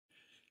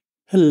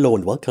Hello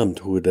and welcome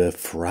to the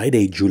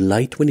Friday,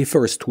 July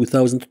 21st,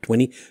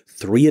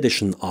 2023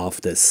 edition of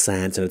the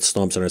SANS and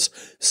Storm Center's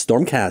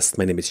Stormcast.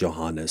 My name is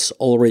Johannes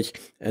Ulrich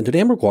and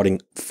today I'm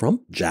recording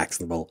from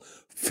Jacksonville,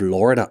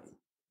 Florida.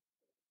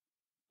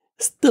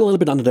 Still a little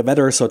bit under the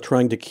weather, so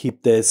trying to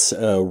keep this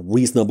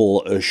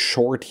reasonable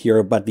short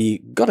here, but we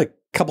got a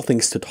couple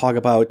things to talk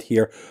about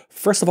here.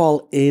 First of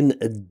all,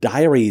 in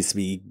diaries,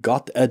 we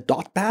got a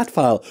 .bat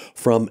file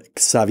from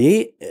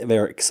Xavier,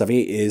 where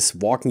Xavier is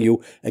walking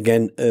you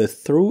again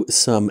through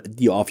some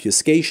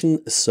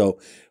deobfuscation. So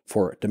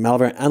for the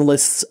malware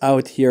analysts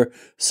out here,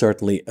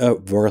 certainly a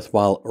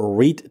worthwhile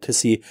read to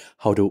see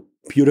how to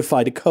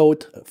beautify the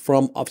code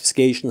from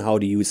obfuscation, how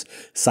to use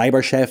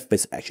CyberChef,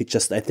 which actually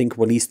just, I think,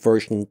 released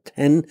version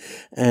 10,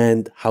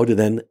 and how to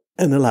then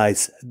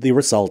analyze the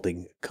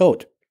resulting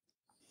code.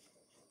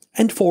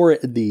 And for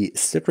the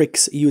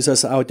Citrix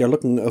users out there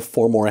looking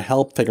for more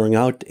help figuring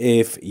out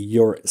if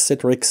your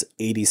Citrix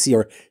ADC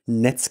or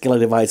NetScaler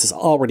device is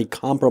already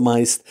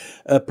compromised,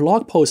 a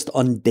blog post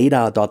on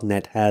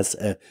data.net has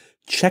a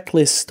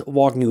checklist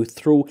walking you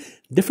through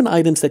different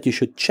items that you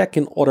should check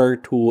in order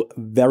to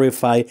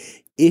verify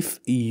if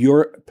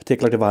your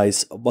particular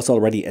device was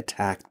already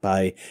attacked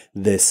by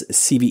this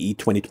CVE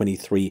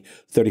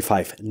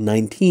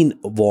 2023-3519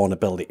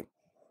 vulnerability.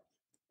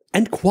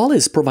 And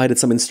Qualys provided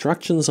some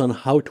instructions on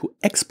how to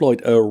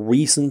exploit a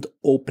recent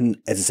open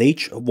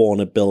SSH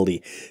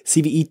vulnerability,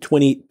 CVE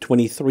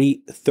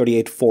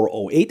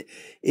 2023-38408.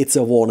 It's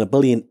a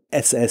vulnerability in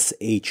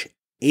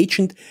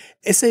ssh-agent.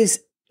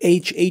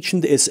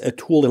 ssh-agent is a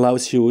tool that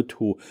allows you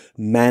to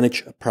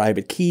manage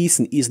private keys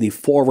and easily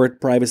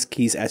forward private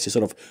keys as you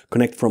sort of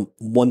connect from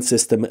one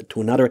system to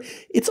another.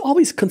 It's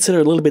always considered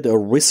a little bit a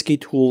risky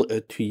tool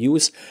to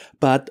use,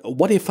 but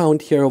what they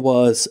found here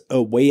was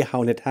a way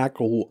how an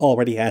attacker who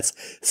already has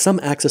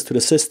some access to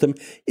the system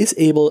is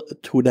able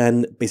to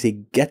then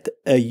basically get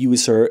a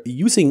user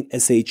using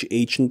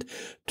ssh-agent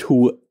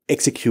to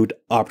execute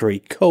arbitrary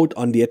code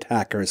on the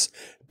attacker's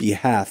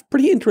behalf.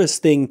 Pretty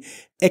interesting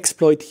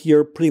exploit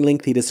here, pretty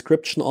lengthy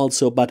description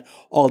also, but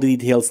all the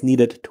details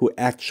needed to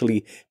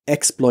actually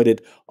exploit it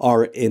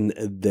are in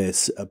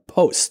this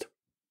post.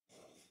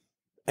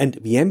 And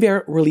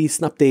VMware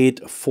released an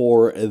update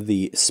for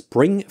the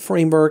Spring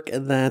framework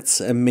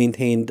that's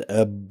maintained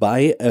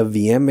by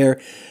VMware.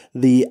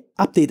 The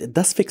update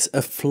does fix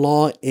a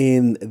flaw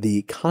in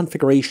the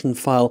configuration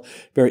file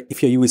where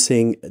if you're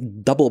using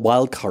double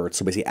wildcard,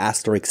 so basically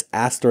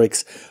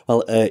asterisk,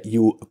 well,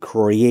 you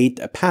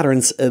create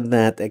patterns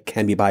that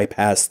can be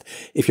bypassed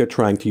if you're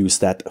trying to use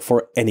that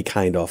for any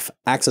kind of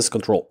access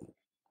control.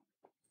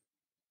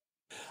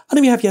 And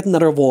then we have yet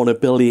another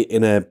vulnerability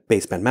in a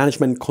baseband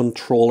management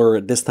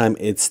controller. This time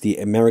it's the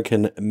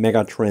American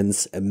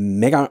Megatrends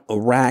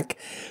MegaRAC.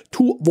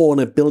 Two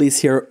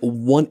vulnerabilities here.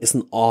 One is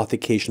an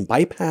authentication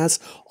bypass.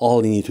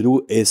 All you need to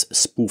do is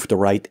spoof the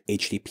right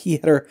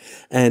HTTP header.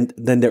 And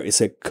then there is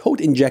a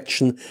code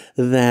injection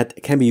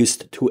that can be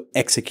used to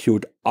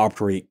execute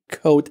arbitrary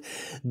code.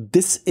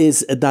 This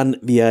is done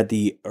via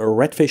the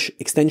Redfish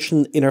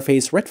extension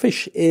interface.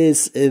 Redfish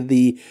is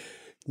the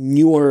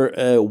newer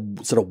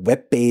sort of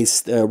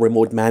web-based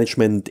remote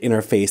management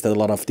interface that a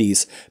lot of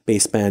these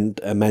baseband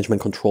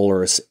management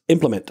controllers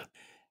implement.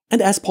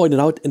 And as pointed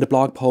out in the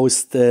blog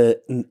post,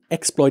 an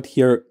exploit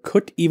here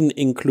could even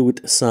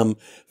include some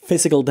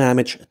physical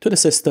damage to the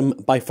system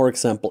by, for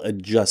example,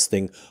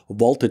 adjusting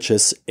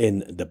voltages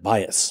in the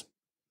BIOS.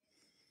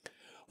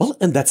 Well,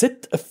 and that's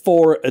it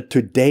for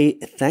today.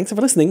 Thanks for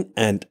listening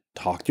and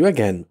talk to you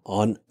again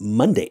on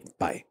Monday.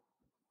 Bye.